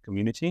active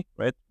community,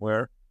 right?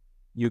 Where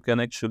you can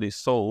actually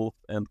solve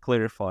and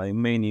clarify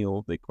many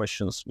of the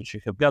questions which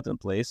you have got in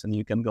place, and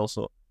you can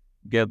also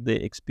get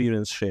the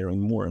experience sharing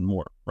more and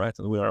more, right?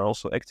 And we are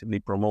also actively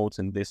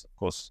promoting this, of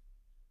course,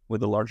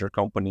 with the larger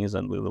companies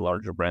and with the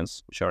larger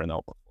brands which are in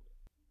our portfolio.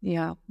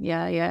 Yeah,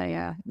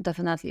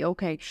 definitely.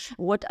 Okay.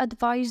 What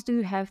advice do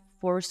you have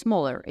for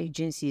smaller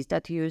agencies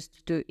that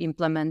used to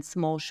implement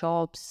small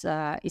shops?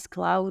 Is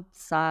cloud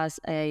SaaS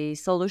a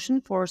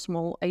solution for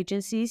small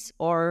agencies,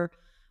 or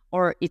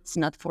it's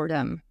not for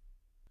them?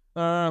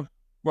 Uh,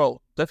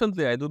 well,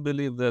 definitely, I do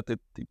believe that it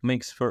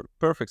makes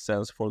perfect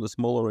sense for the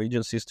smaller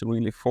agencies to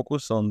really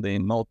focus on the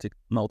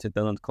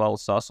multi-tenant cloud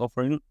SaaS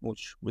offering,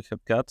 which we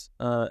have got,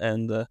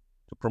 and to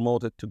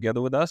promote it together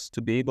with us,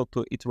 to be able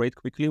to iterate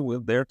quickly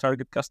with their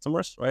target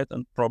customers, right,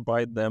 and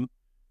provide them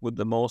with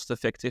the most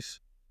effective,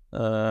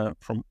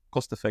 from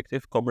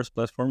cost-effective commerce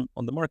platform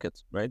on the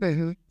market, right?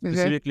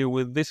 Specifically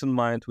with this in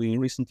mind, we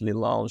recently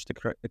launched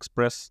the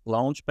Express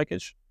Launch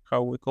package,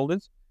 how we called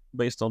it,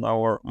 based on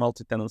our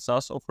multi-tenant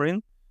SaaS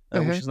offering,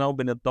 which has now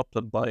been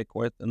adopted by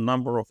quite a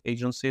number of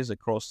agencies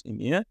across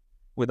EMEA,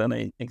 with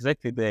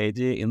exactly the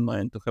idea in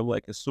mind to have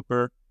like a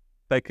super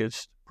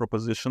packaged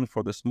proposition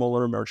for the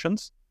smaller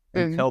merchants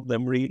and help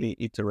them really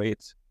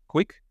iterate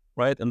quick,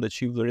 right, and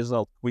achieve the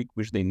result quick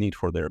which they need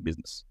for their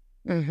business.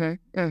 Yeah,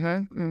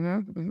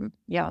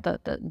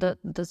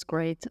 that's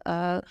great.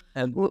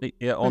 And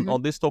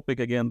on this topic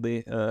again,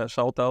 the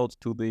shout out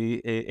to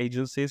the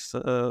agencies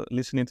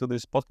listening to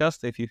this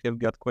podcast. If you have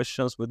got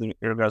questions with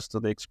regards to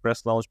the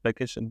Express Launch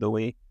package and the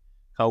way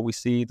how we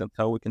see it and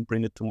how we can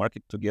bring it to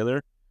market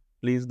together,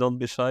 please don't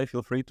be shy.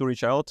 Feel free to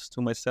reach out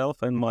to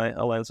myself and my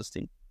alliances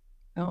team.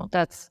 Oh,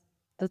 that's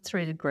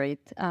really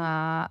great.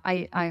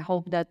 I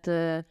hope that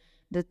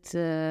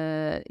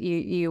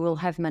you will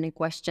have many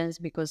questions,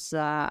 because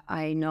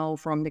I know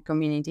from the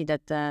community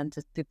that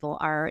people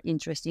are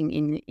interested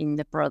in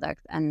the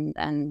product and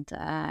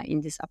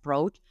in this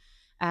approach.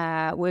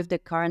 With the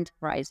current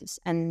crisis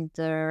and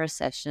the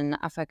recession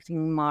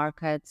affecting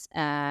markets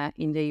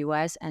in the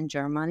US and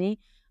Germany,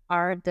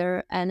 are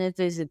there any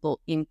visible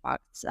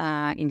impacts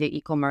in the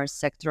e-commerce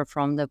sector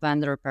from the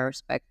vendor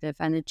perspective?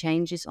 Any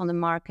changes on the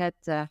market?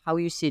 How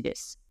you see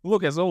this?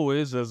 Look, as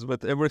always, as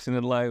with everything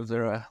in life,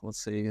 there are,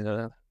 let's say,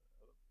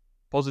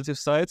 positive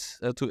sides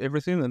to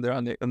everything, and there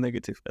are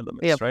negative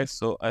elements, right?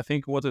 So I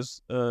think what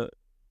is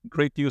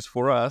great news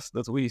for us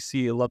that we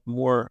see a lot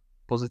more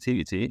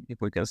positivity,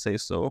 if we can say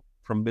so,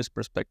 from this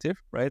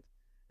perspective, right?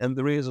 And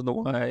the reason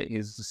why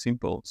is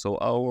simple. So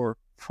our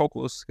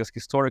focus has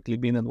historically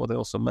been, and what I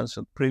also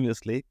mentioned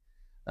previously,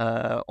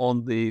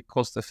 on the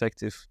cost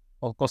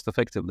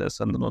effectiveness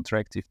and an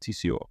attractive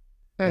TCO.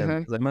 And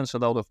as I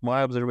mentioned, out of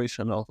my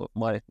observation, out of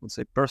my, let's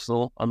say,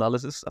 personal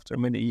analysis after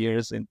many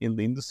years in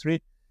the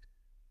industry,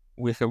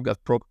 we have got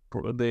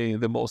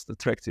the most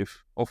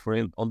attractive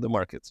offering on the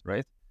market,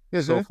 right?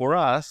 So for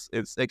us,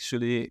 it's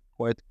actually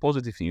quite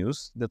positive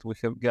news that we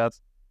have got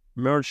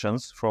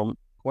merchants from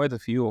quite a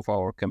few of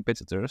our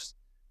competitors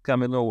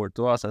coming over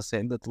to us and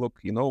saying that, look,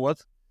 you know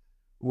what?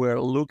 We're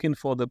looking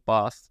for the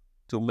path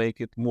to make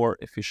it more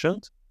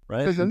efficient,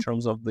 right? In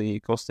terms of the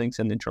costings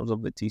and in terms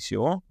of the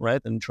TCO,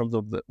 right? And in terms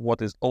of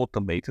what is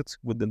automated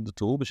within the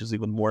tool, which is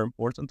even more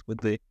important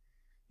with the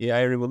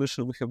AI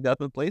revolution we have got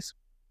in place.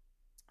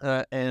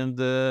 And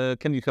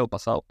can you help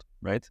us out,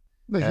 right?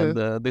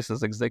 And this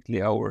is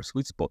exactly our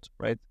sweet spot,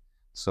 right?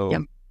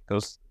 So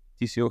because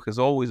TCO has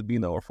always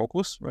been our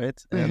focus, right?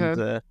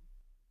 And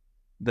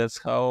that's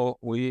how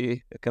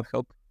we can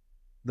help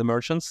the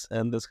merchants,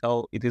 and that's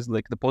how it is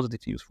like the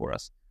positive news for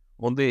us.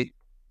 On the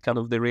kind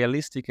of the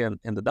realistic and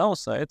the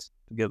downside,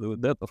 together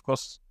with that, of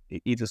course,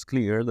 it is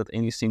clear that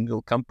any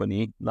single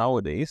company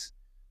nowadays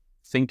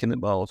thinking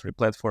about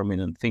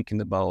replatforming and thinking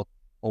about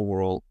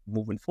overall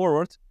moving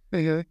forward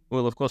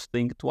will, of course,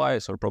 think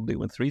twice or probably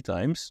even 3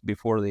 times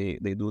before they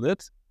do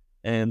that.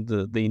 And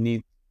they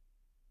need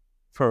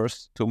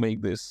first to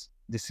make this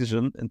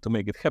decision and to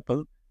make it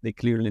happen. They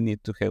clearly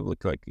need to have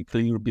like a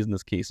clear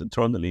business case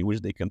internally,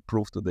 which they can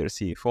prove to their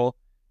CFO,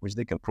 which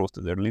they can prove to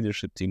their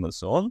leadership team and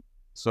so on.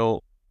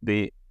 So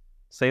the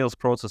sales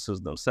processes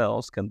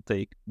themselves can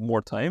take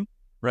more time,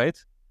 right?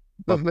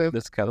 But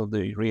that's kind of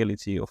the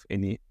reality of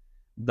any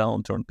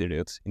downturn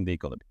period in the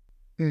economy.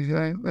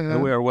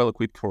 And we are well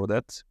equipped for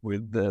that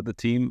with the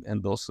team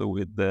and also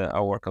with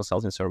our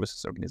consulting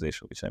services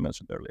organization, which I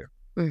mentioned earlier.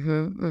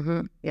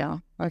 Yeah.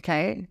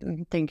 Okay.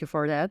 Thank you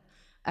for that.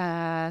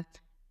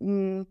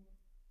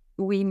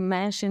 We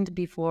mentioned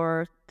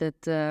before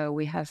that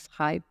we have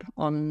hype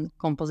on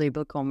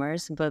composable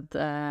commerce, but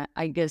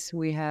I guess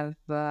we have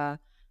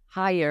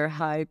higher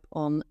hype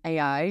on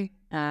AI,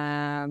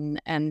 and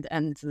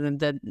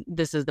that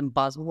this is the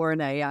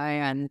buzzword AI,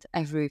 and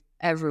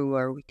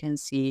everywhere we can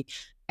see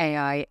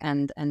AI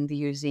and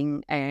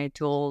using AI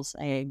tools,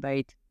 AI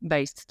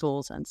based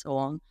tools, and so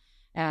on.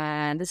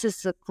 And this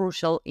is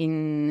crucial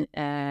in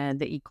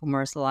the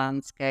e-commerce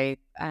landscape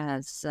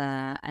as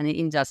an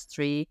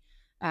industry.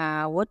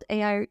 What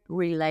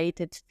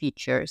AI-related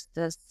features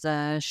does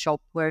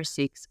Shopware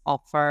 6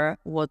 offer?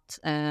 What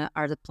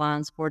are the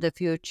plans for the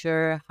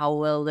future? How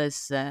will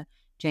this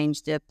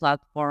change the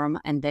platform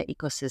and the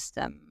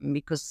ecosystem?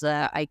 Because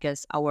I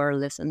guess our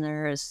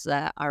listeners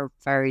are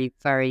very,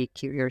 very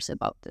curious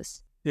about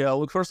this. Yeah,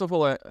 look, first of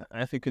all,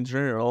 I think in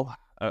general,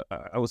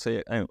 I would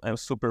say I'm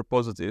super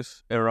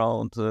positive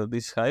around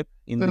this hype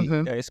in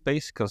the AI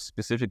space, because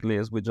specifically,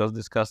 as we just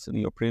discussed in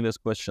your previous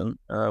question,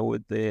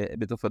 with a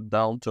bit of a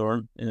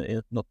downturn,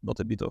 not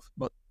a bit of,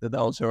 but the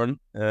downturn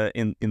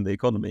in the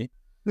economy,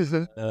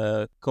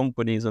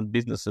 companies and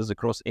businesses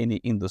across any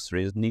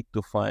industries need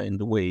to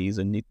find ways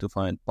and need to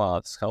find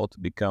paths how to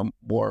become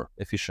more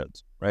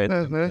efficient, right?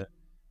 And,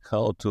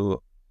 how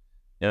to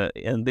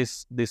and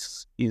this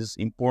is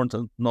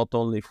important not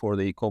only for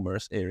the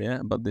e-commerce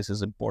area, but this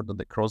is important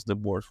across the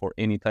board for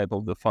any type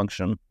of the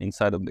function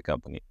inside of the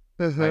company.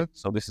 Right?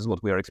 So this is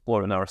what we are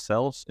exploring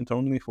ourselves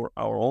internally for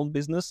our own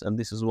business, and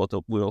this is what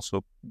we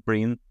also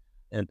bring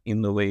and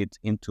innovate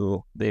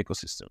into the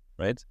ecosystem,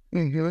 right?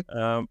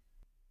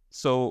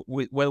 So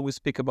when we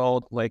speak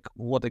about like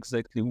what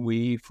exactly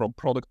we from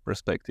product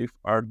perspective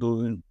are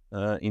doing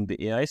in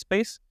the AI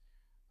space,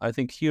 I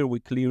think here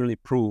we clearly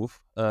prove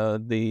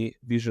the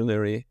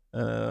visionary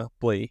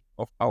play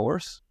of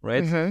ours,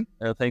 right?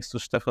 Thanks to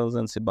Stefan's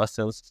and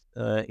Sebastian's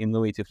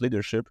innovative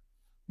leadership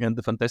and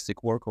the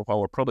fantastic work of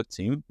our product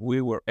team,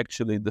 we were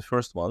actually the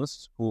first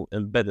ones who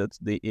embedded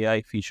the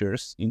AI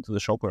features into the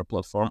Shopware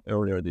platform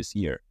earlier this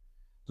year.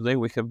 Today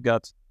we have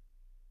got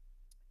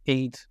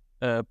 8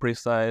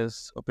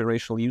 precise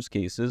operational use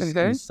cases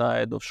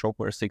inside of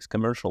Shopware 6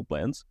 commercial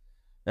plans,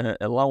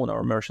 allowing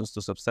our merchants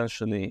to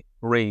substantially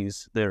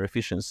raise their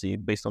efficiency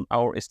based on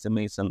our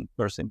estimates and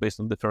based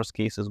on the first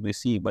cases we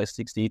see by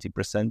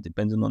 60-80%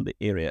 depending on the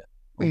area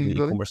of the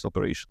e-commerce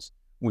operations,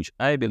 which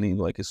I believe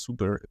like is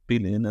super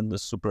appealing and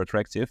is super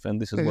attractive,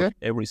 and this is what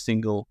every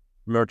single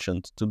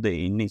merchant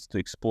today needs to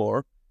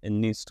explore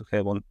and needs to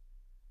have on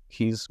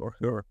his or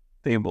her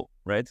table,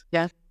 right?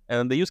 Yeah.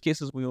 And the use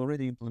cases we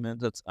already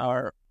implemented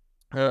are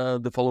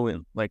the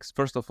following. Like,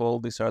 first of all,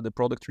 these are the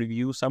product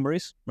review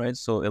summaries, right?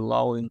 So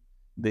allowing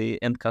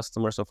the end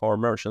customers of our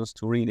merchants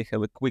to really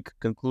have a quick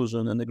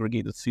conclusion and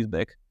aggregated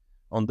feedback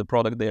on the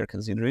product they are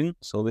considering.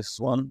 So this is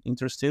one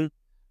interesting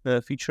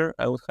feature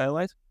I would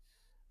highlight.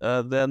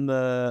 Then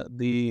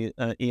the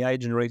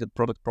AI-generated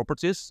product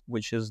properties,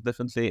 which is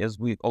definitely, as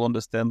we all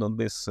understand on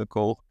this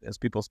call, as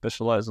people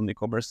specialize in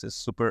e-commerce, is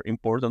super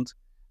important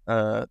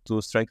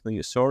to strengthen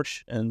your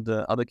search and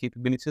other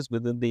capabilities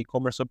within the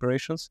e-commerce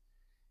operations.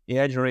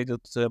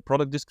 AI-generated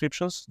product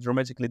descriptions,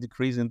 dramatically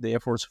decreasing the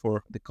efforts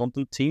for the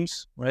content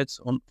teams, right,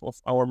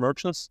 of our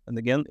merchants. And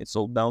again, it's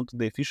all down to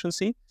the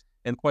efficiency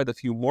and quite a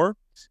few more.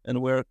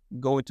 And we're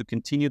going to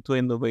continue to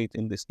innovate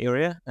in this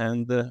area.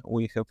 And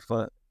we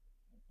have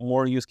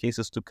more use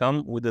cases to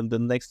come within the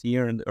next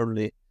year and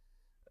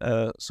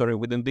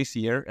within this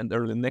year and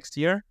early next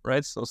year,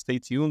 right? So stay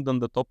tuned on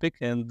the topic.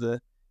 And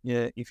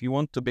if you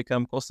want to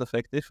become cost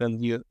effective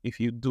and if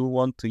you do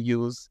want to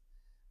use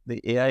the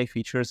AI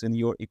features in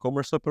your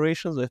e-commerce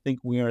operations, I think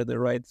we are the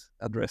right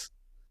address.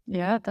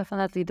 Yeah,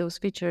 definitely. Those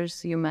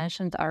features you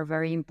mentioned are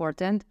very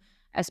important,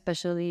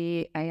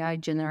 especially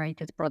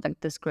AI-generated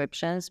product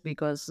descriptions,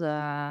 because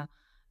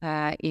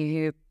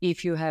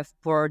if you have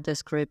poor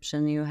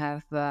description, you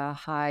have a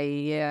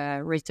high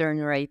return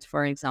rate,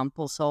 for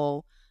example.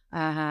 So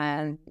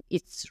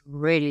it's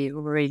really,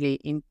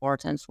 really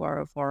important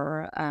for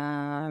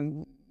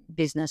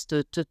business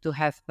to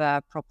have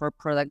a proper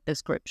product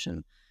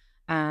description.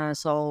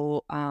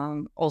 So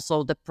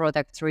also the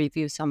product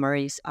review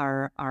summaries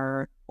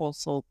are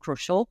also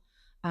crucial,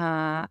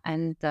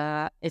 and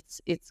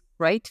it's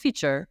great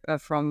feature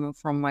from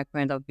my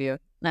point of view.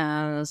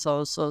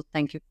 So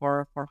thank you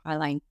for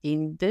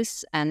highlighting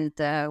this, and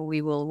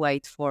we will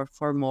wait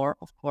for more,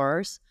 of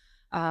course.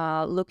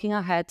 Looking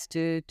ahead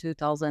to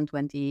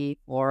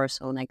 2024,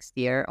 so next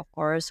year, of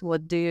course,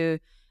 what do you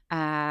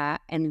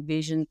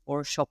envision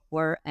for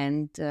Shopware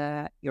and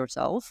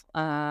yourself?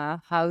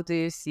 How do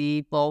you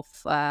see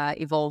both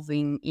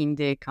evolving in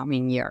the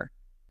coming year?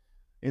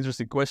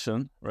 Interesting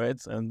question, right?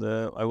 And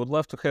I would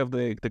love to have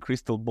the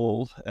crystal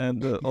ball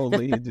and all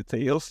the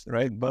details,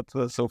 right? But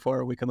so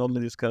far we can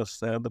only discuss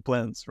the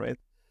plans, right?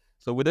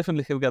 So we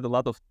definitely have got a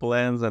lot of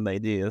plans and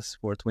ideas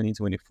for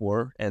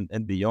 2024 and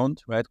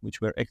beyond, right?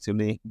 Which we're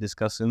actively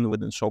discussing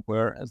within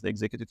Shopware as the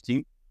executive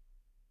team.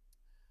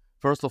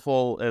 First of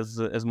all,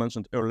 as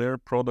mentioned earlier,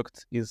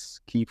 product is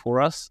key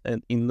for us,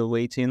 and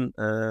innovating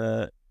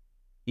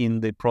in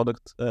the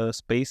product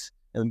space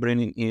and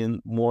bringing in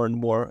more and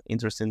more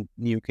interesting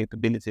new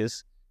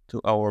capabilities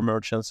to our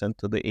merchants and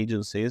to the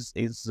agencies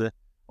is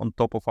on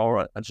top of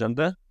our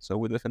agenda. So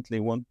we definitely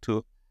want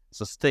to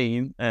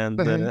sustain and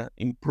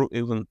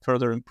even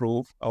further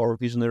improve our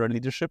visionary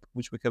leadership,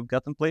 which we have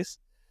got in place.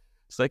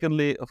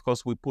 Secondly, of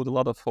course, we put a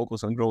lot of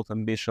focus on growth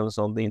ambitions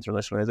on the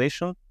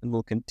internationalization, and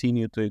we'll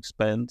continue to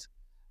expand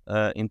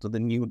into the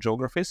new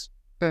geographies.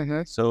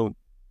 So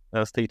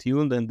stay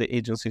tuned, and the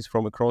agencies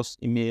from across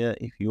EMEA,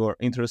 if you are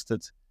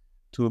interested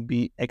to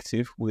be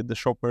active with the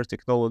Shopware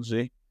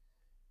technology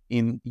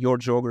in your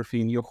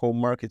geography, in your home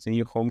market, in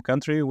your home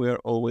country, we are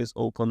always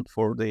open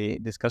for the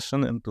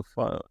discussion and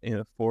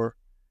for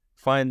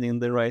finding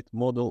the right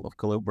model of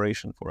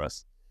collaboration for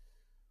us.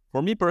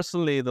 For me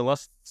personally, the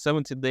last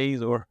 70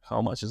 days, or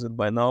how much is it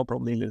by now?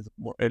 Probably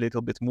a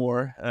little bit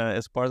more,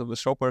 as part of the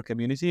Shopware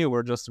community,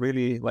 were just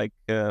really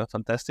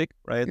fantastic,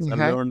 right?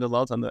 I learned a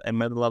lot, and I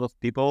met a lot of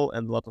people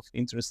and a lot of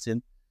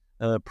interesting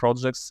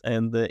projects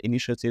and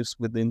initiatives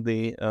within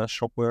the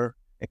Shopware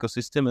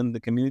ecosystem and the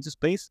community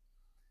space.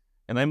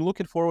 And I'm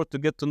looking forward to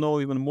get to know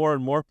even more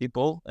and more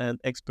people and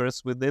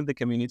experts within the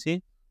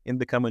community in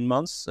the coming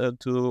months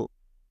to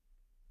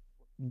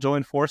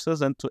join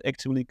forces and to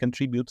actively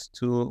contribute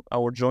to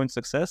our joint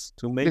success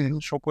to make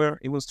Shopware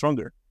even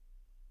stronger.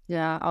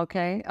 Yeah,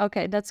 okay,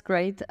 that's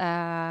great.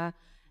 Alexey,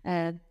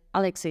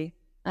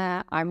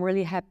 I'm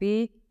really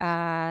happy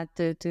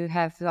to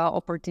have the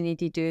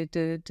opportunity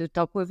to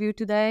talk with you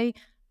today.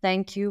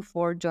 Thank you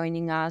for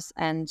joining us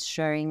and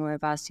sharing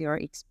with us your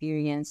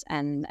experience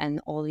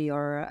and all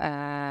your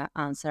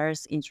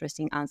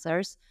interesting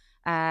answers.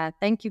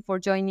 Thank you for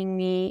joining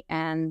me,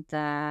 and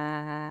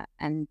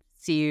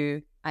see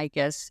you, I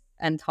guess,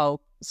 and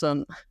hope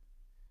soon.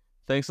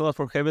 Thanks a lot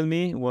for having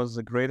me. It was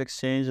a great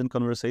exchange and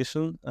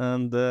conversation,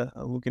 and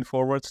looking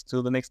forward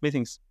to the next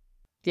meetings.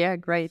 Yeah,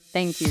 great.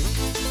 Thank you.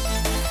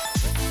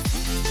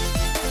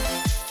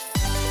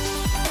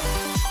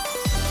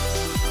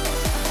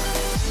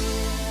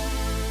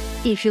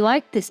 If you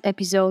liked this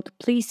episode,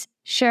 please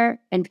share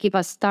and give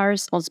us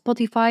stars on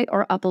Spotify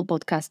or Apple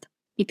Podcast.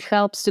 It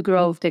helps to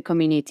grow the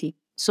community.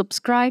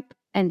 Subscribe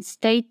and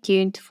stay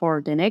tuned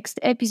for the next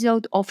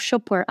episode of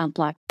Shopware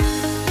Unplugged.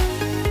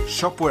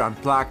 Shopware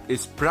Unplugged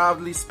is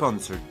proudly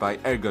sponsored by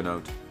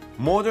Ergonaut,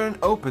 modern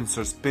open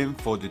source PIM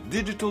for the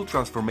digital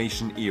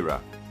transformation era.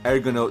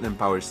 Ergonaut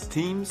empowers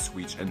teams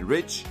which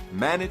enrich,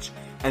 manage,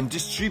 and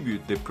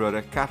distribute the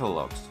product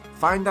catalogs.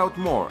 Find out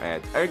more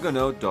at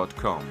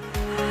ergonaut.com.